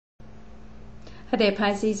Hi there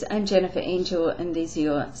Pisces, I'm Jennifer Angel and these are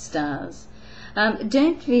your stars.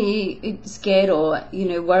 Don't be scared or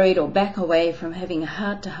worried or back away from having a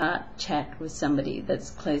heart-to-heart chat with somebody that's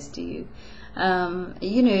close to you.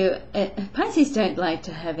 Pisces don't like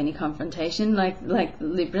to have any confrontation like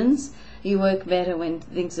Librans. You work better when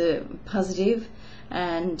things are positive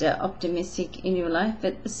and optimistic in your life,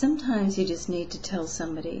 but sometimes you just need to tell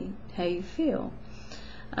somebody how you feel.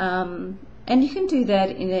 And you can do that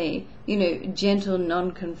in a gentle,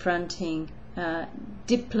 non-confronting,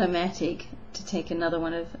 diplomatic, to take another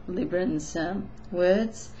one of Libran's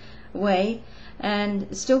words, way,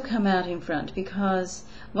 and still come out in front. Because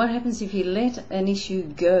what happens if you let an issue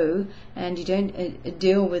go and you don't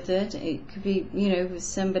deal with it? It could be with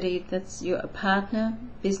somebody that's your partner,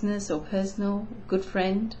 business or personal, good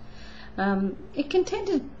friend. It can tend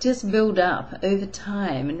to just build up over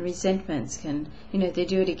time, and resentments can, they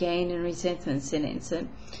do it again and resentments set in. So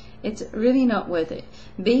it's really not worth it.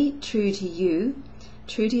 Be true to you,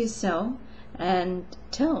 true to yourself, and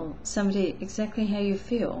tell somebody exactly how you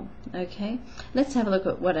feel. Okay, let's have a look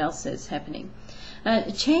at what else is happening.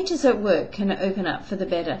 Changes at work can open up for the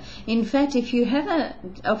better. In fact, if you have an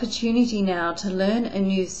opportunity now to learn a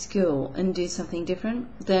new skill and do something different,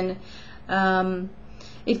 then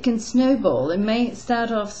it can snowball. It may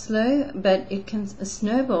start off slow, but it can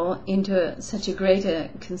snowball into such a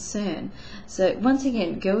greater concern. So once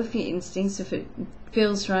again, go with your instincts. If it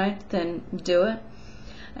feels right, then do it.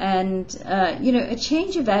 And a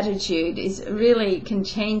change of attitude can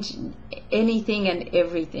change anything and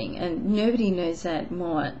everything, and nobody knows that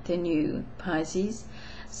more than you, Pisces.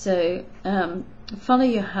 So follow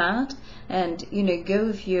your heart, and go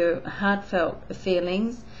with your heartfelt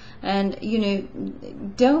feelings. And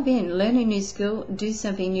delve in, learn a new skill, do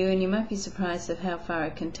something new, and you might be surprised of how far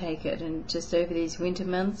it can take it. And just over these winter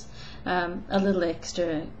months, a little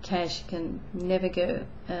extra cash can never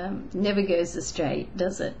goes astray,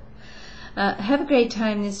 does it? Have a great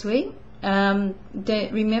time this week.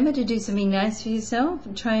 Remember to do something nice for yourself.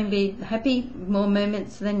 Try and be happy, more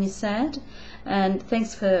moments than you're sad. And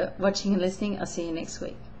thanks for watching and listening. I'll see you next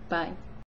week. Bye.